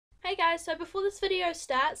Hey guys, so before this video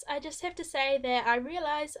starts, I just have to say that I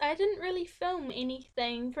realised I didn't really film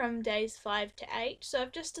anything from days 5 to 8, so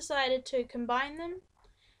I've just decided to combine them.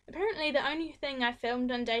 Apparently the only thing I filmed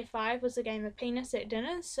on day 5 was a game of penis at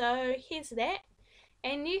dinner, so here's that.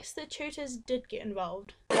 And yes, the tutors did get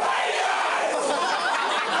involved. No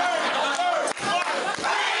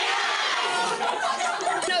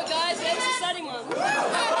guys, that's the exciting one.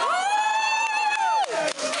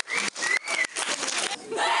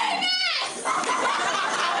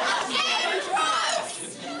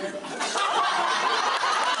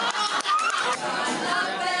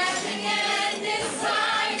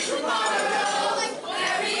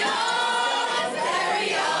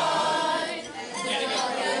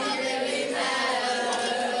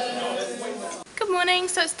 Good morning,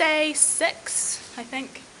 so it's day 6, I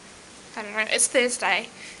think. I don't know, it's Thursday.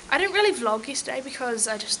 I didn't really vlog yesterday because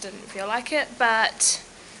I just didn't feel like it, but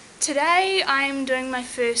today I'm doing my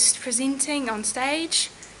first presenting on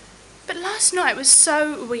stage. But last night was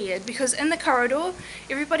so weird because in the corridor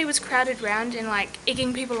everybody was crowded round and like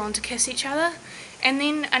egging people on to kiss each other, and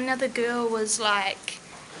then another girl was like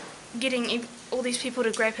getting all these people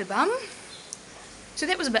to grab her bum. So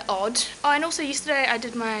that was a bit odd. Oh, and also yesterday I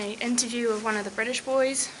did my interview with one of the British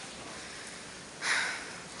boys.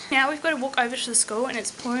 Now we've got to walk over to the school and it's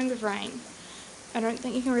pouring with rain. I don't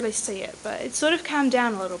think you can really see it, but it's sort of calmed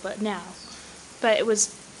down a little bit now. But it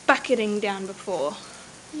was bucketing down before.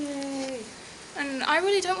 Yay. And I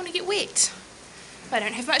really don't want to get wet. I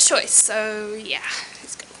don't have much choice, so yeah,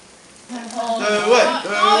 let's go. Do it!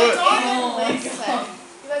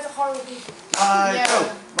 You guys are horrible people.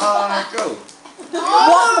 Michael!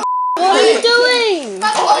 What are you doing?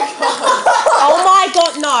 Oh my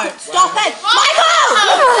god, no! Stop it! Michael!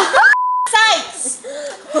 Sakes!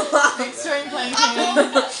 Extreme playing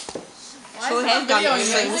Sure have done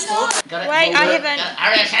extreme sport. Wait, I haven't.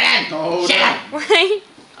 Alright, Shannon! Shut up! Wait.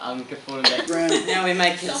 I'm good for the background. Now we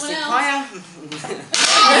make it stick higher.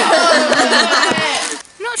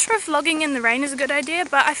 I'm not sure if vlogging in the rain is a good idea,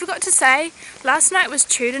 but I forgot to say, last night was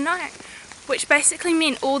tutor night, which basically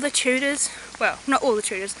meant all the tutors, well, not all the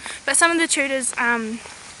tutors, but some of the tutors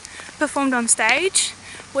performed on stage,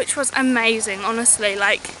 which was amazing, honestly.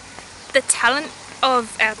 Like, the talent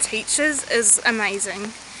of our teachers is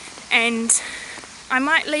amazing, and I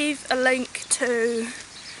might leave a link to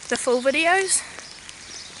the full videos,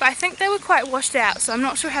 but I think they were quite washed out, so I'm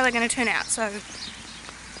not sure how they're going to turn out, so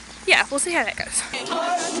yeah, we'll see how that goes.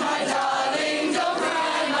 Hush, my darling, don't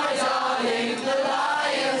cry, my darling, the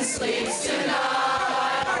lion sleeps tonight.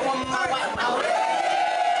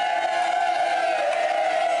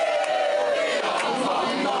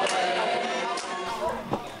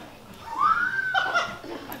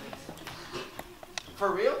 For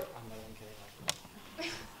real?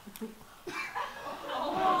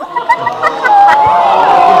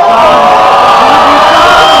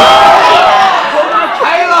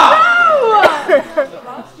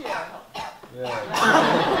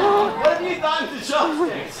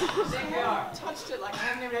 Touched it, like I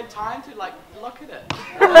haven't even had time to like look at it.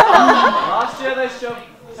 Last year they shoved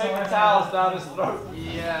paper towels down his throat.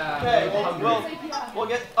 Yeah. Okay, we'll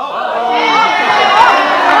get. Oh!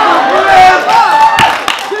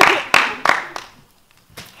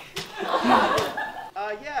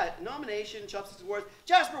 Yeah, nomination, Chopsticks Awards.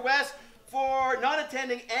 Jasper West for not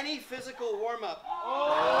attending any physical warm-up.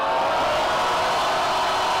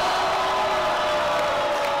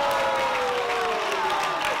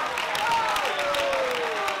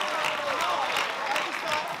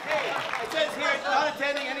 Not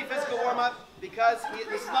attending any physical warm-up because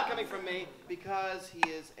this is not coming from me, because he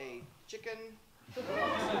is a chicken.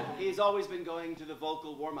 He's always been going to the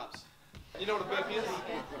vocal warm-ups. You know what a burpee is?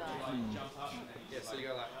 Jump up. Yeah, so you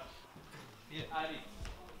go like, yeah.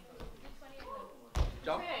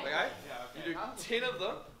 Jump, okay? You do 10 of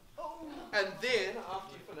them, and then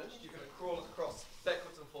after you finish, you're going to crawl across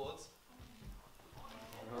backwards and forwards.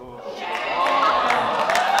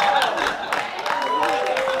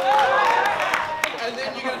 And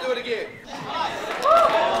then you're going to do it again.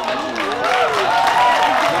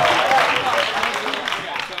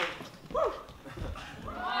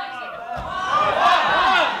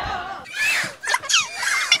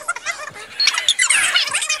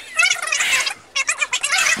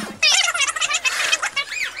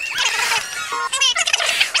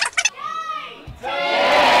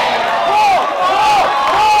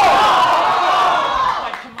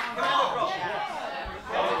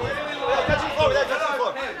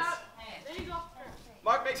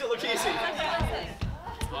 Mark makes it look easy.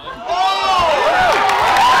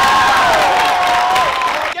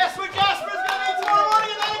 Guess what Jasper's going to be tomorrow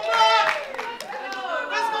morning at 9 o'clock?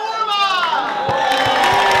 Physical warm-up!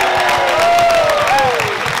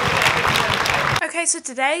 Okay, so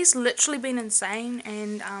today's literally been insane,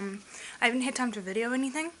 and I haven't had time to video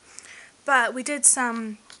anything, but we did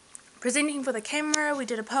some presenting for the camera, we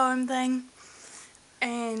did a poem thing,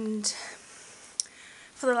 and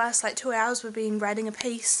for the last like 2 hours we've been writing a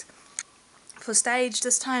piece for stage.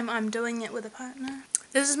 This time I'm doing it with a partner.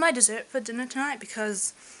 This is my dessert for dinner tonight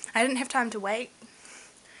because I didn't have time to wait,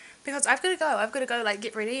 because I've got to go like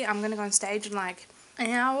get ready. I'm going to go on stage in like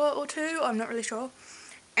an hour or two, I'm not really sure.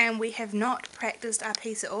 And we have not practiced our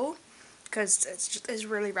piece at all because it's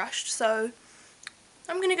really rushed, so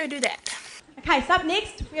I'm going to go do that. Okay, so up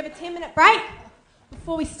next we have a 10-minute break.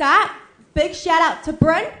 Before we start, big shout out to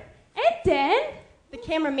Bryn and Dan, the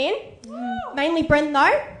cameramen. Mainly Bryn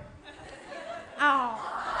though. Oh.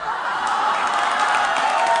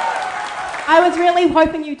 I was really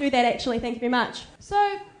hoping you'd do that actually, thank you very much. So,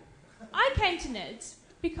 I came to NIDS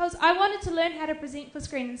because I wanted to learn how to present for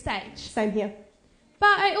screen and stage. Same here.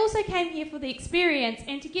 But I also came here for the experience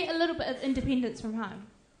and to get a little bit of independence from home.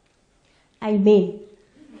 Amen.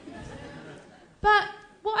 But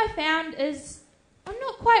what I found is I'm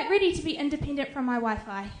not quite ready to be independent from my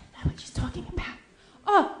Wi-Fi. Know what she's talking about.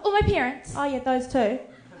 Oh, or my parents. Oh yeah, those two.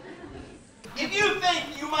 If you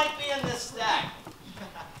think you might be in this stack,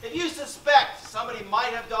 if you suspect somebody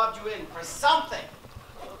might have dobbed you in for something,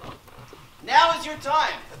 now is your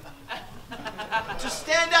time to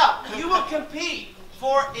stand up. You will compete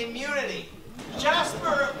for immunity.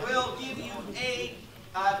 Jasper will give you a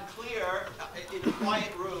clear, in a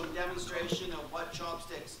quiet room, demonstration of what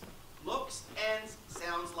chopsticks looks and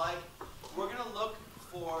sounds like. We're going to look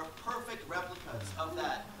for perfect replicas of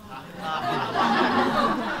that.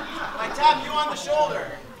 I tap you on the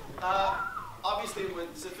shoulder. Obviously,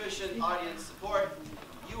 with sufficient audience support,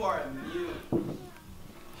 you are immune.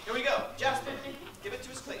 Here we go. Jasper, give it to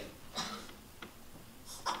us clean.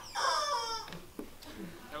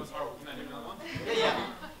 That was horrible. Can I do another one? Yeah.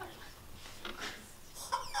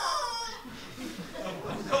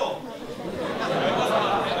 Cool.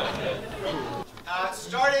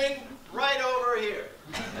 Starting right over here.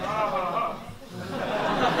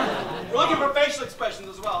 We're looking for facial expressions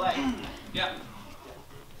as well, eh? Yeah.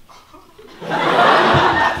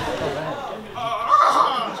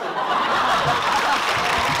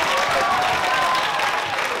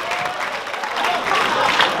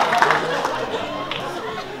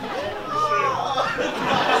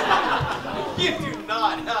 You do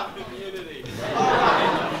not have immunity. All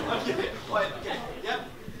right. Okay. Wait. Okay. Yep.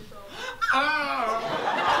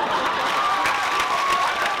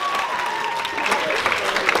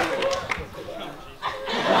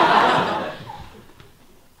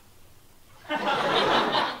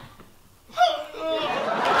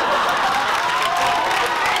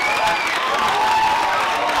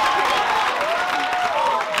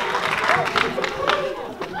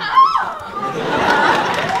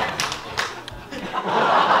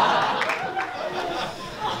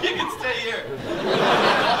 You can stay here.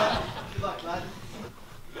 Good luck, lad.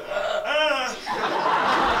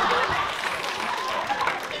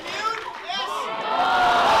 Immune? Yes.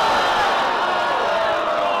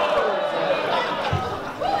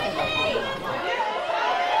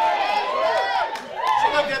 She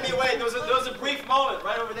looked at me. Wait, there was a brief moment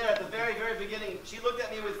right over there at the very, very beginning. She looked at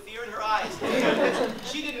me with fear in her eyes.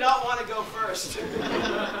 She did not want to go first.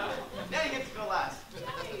 Now you get to go last.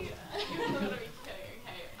 You're gonna be kidding, okay?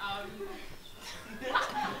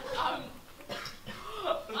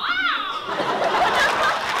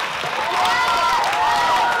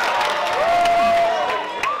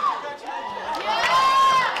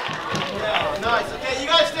 Yeah, nice. Okay, you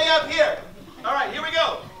guys stay up here. All right, here we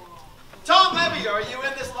go. Tom Levy, are you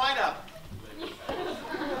in this lineup?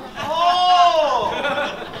 Oh!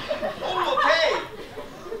 Oh, okay.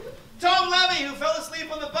 Tom Levy, who fell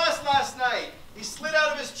asleep on the bus last night. He slid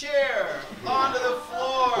out of his chair onto the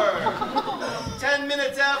floor. 10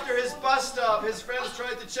 minutes after his bus stop, his friends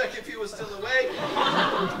tried to check if he was still awake.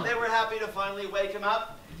 They were happy to finally wake him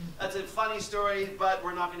up. That's a funny story, but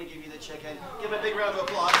we're not going to give you the chicken. Give him a big round of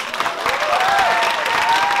applause.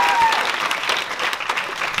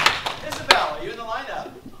 Isabel, are you in the lineup?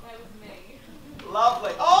 That was me.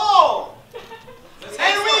 Lovely. Oh!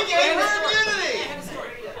 And we gave her immunity!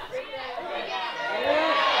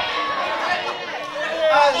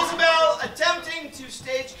 Isabel attempting to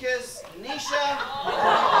stage kiss Nisha.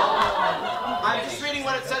 I'm just reading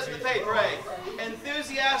what it says in the paper, eh?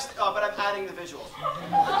 Enthusiastic, oh, but I'm adding the visual.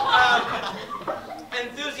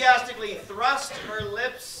 Enthusiastically thrust her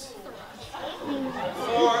lips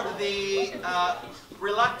for the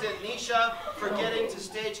reluctant Nisha, forgetting to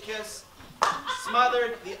stage kiss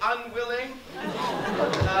smothered the unwilling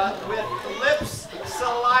with lips,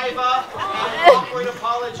 saliva, and awkward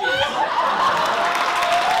apologies.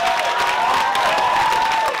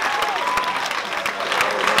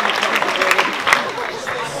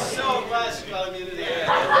 So glad she got immunity.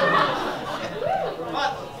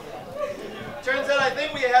 But turns out I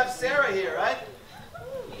think we have Sarah here, right?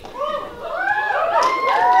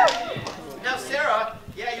 Now Sarah,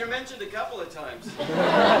 yeah, you're mentioned a couple of times.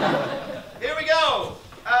 Here we go.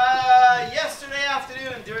 Yesterday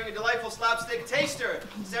afternoon, during a delightful slapstick taster,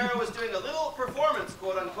 Sarah was doing a little performance,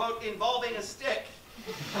 quote unquote, involving a stick.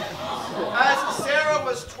 As Sarah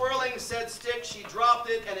was twirling said stick, she dropped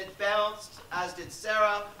it and it bounced, as did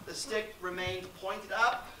Sarah. The stick remained pointed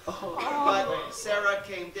up, but Sarah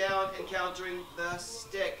came down, encountering the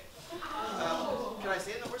stick. Can I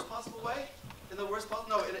say it in the worst possible way? In the worst possible?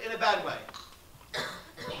 No, in a bad way.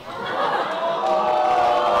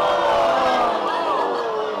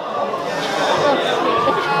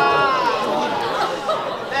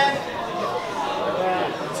 Then,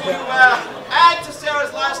 to add to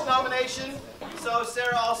Sarah's last nomination, so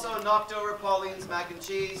Sarah also knocked over Pauline's mac and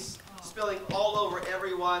cheese, spilling all over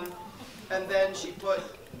everyone, and then she put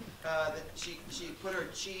she put her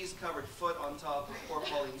cheese-covered foot on top of poor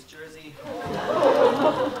Pauline's jersey.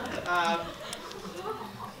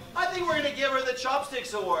 I think we're going to give her the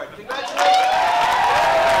Chopsticks Award. Congratulations!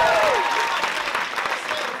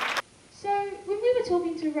 So, when we were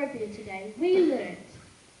talking to Robert today, we learned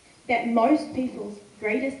That most people's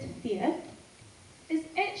greatest fear. is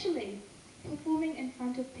actually performing in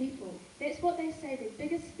front of people. That's what they say their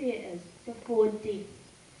biggest fear is before death.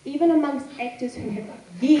 Even amongst actors who have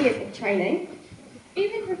years of training,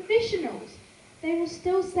 Even professionals, they will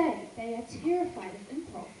still say they are terrified of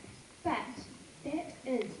improv. But that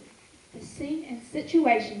is the scene and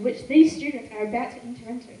situation which these students are about to enter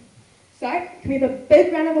into. so can we have a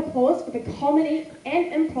big round of applause for the comedy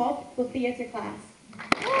and improv for theatre class?